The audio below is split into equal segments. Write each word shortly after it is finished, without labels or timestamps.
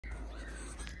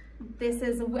This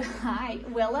is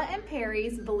Willa and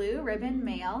Perry's blue ribbon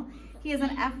male. He is an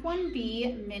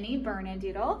F1B mini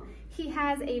Bernedoodle. He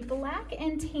has a black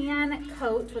and tan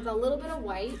coat with a little bit of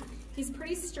white. He's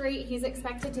pretty straight. He's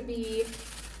expected to be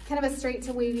kind of a straight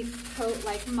to wavy coat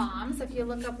like mom. So if you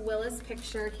look up Willa's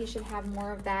picture, he should have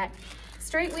more of that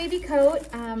straight wavy coat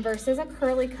versus a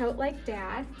curly coat like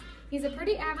dad. He's a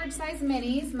pretty average size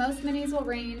minis. Most minis will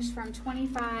range from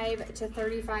 25 to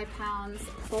 35 pounds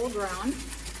full grown.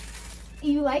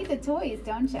 You like the toys,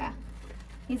 don't you?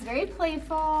 He's very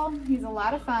playful. He's a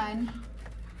lot of fun.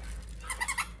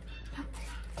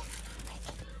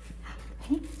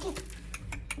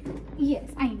 Yes,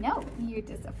 I know. You're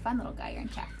just a fun little guy,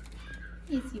 aren't you?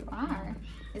 Yes, you are.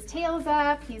 His tail's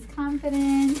up. He's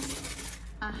confident.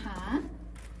 Uh-huh.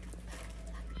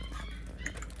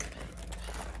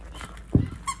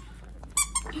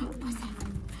 What's that?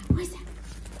 What's that?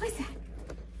 What's that?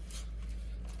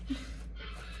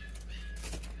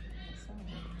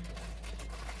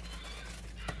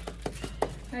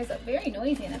 Guys, it's very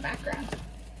noisy in the background.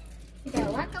 We got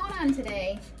a lot going on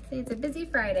today. See, it's a busy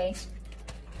Friday.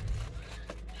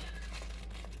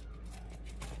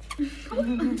 What's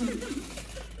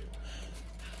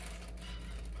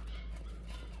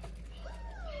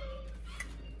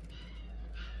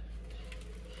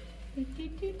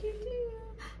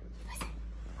that?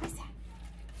 What's that?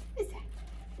 What's that?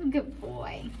 Good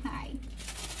boy. Hi.